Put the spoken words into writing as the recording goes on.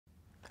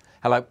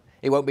Hello.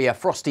 It won't be a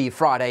frosty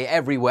Friday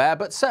everywhere,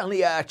 but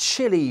certainly a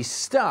chilly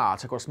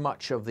start across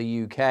much of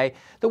the UK.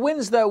 The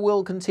winds, though,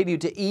 will continue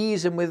to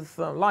ease, and with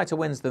lighter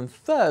winds than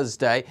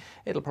Thursday,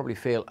 it'll probably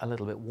feel a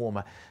little bit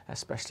warmer,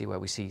 especially where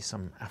we see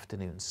some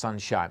afternoon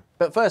sunshine.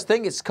 But first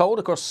thing, it's cold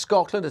across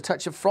Scotland, a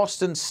touch of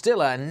frost and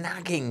still a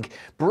nagging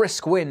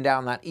brisk wind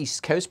down that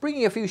east coast,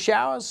 bringing a few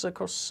showers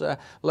across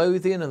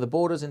Lothian and the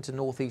borders into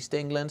northeast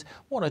England.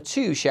 1 or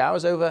 2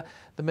 showers over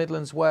the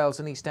Midlands, Wales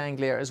and East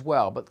Anglia as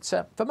well. But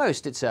for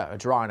most, it's a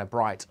dry and a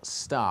bright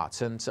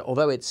start, and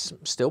although it's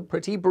still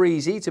pretty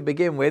breezy to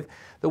begin with,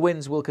 the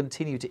winds will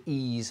continue to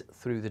ease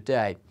through the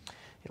day.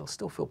 It'll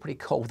still feel pretty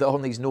cold though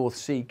on these North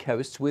Sea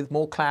coasts, with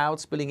more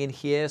clouds spilling in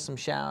here, some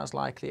showers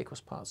likely across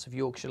parts of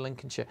Yorkshire,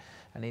 Lincolnshire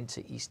and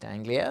into East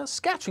Anglia. A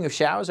scattering of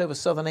showers over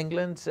southern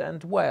England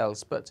and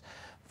Wales, but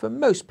for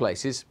most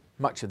places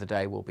much of the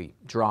day will be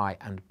dry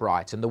and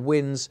bright, and the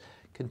winds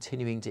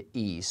continuing to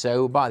ease.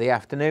 So by the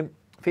afternoon,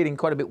 feeling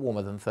quite a bit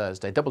warmer than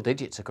Thursday. Double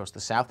digits across the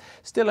south.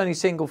 Still only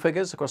single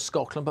figures across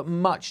Scotland, but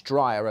much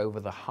drier over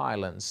the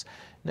Highlands.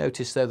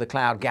 Notice, though, the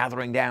cloud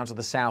gathering down to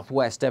the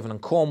southwest, Devon and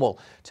Cornwall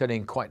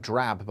turning quite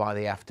drab by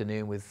the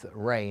afternoon, with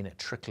rain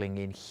trickling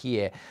in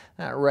here.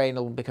 That rain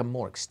will become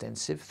more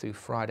extensive through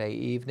Friday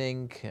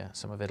evening.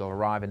 Some of it will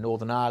arrive in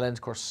Northern Ireland,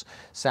 across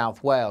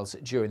South Wales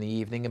during the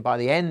evening, and by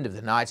the end of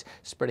the night,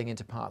 spreading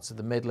into parts of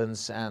the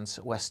Midlands and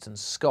western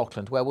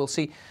Scotland, where we'll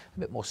see a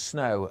bit more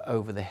snow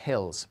over the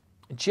hills.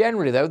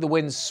 Generally, though, the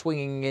wind's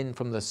swinging in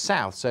from the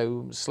south,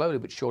 so slowly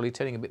but surely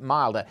turning a bit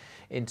milder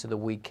into the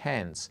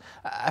weekends.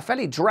 A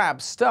fairly drab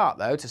start,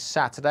 though, to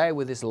Saturday,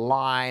 with this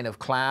line of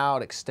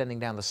cloud extending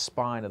down the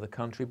spine of the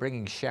country,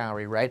 bringing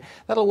showery rain.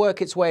 That'll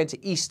work its way into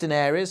eastern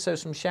areas, so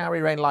some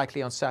showery rain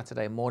likely on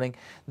Saturday morning.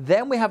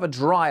 Then we have a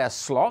drier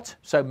slot,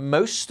 so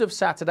most of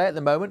Saturday at the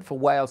moment for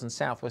Wales and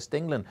southwest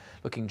England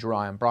looking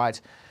dry and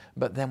bright.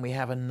 But then we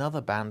have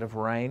another band of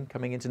rain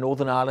coming into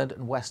Northern Ireland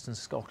and western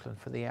Scotland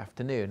for the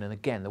afternoon. And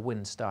again, the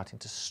wind's starting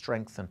to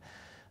strengthen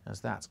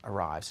as that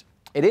arrives.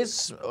 It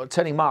is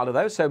turning milder,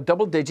 though, so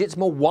double digits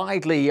more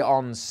widely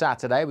on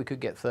Saturday. We could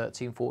get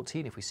 13,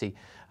 14 if we see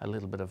a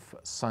little bit of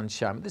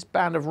sunshine. But this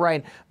band of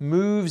rain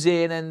moves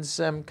in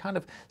and kind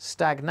of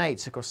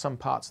stagnates across some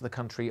parts of the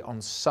country on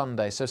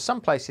Sunday. So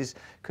some places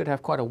could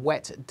have quite a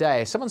wet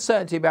day. Some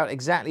uncertainty about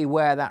exactly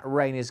where that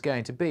rain is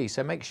going to be.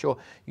 So make sure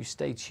you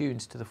stay tuned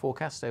to the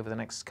forecast over the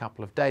next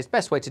couple of days.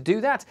 Best way to do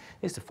that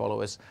is to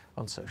follow us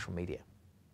on social media.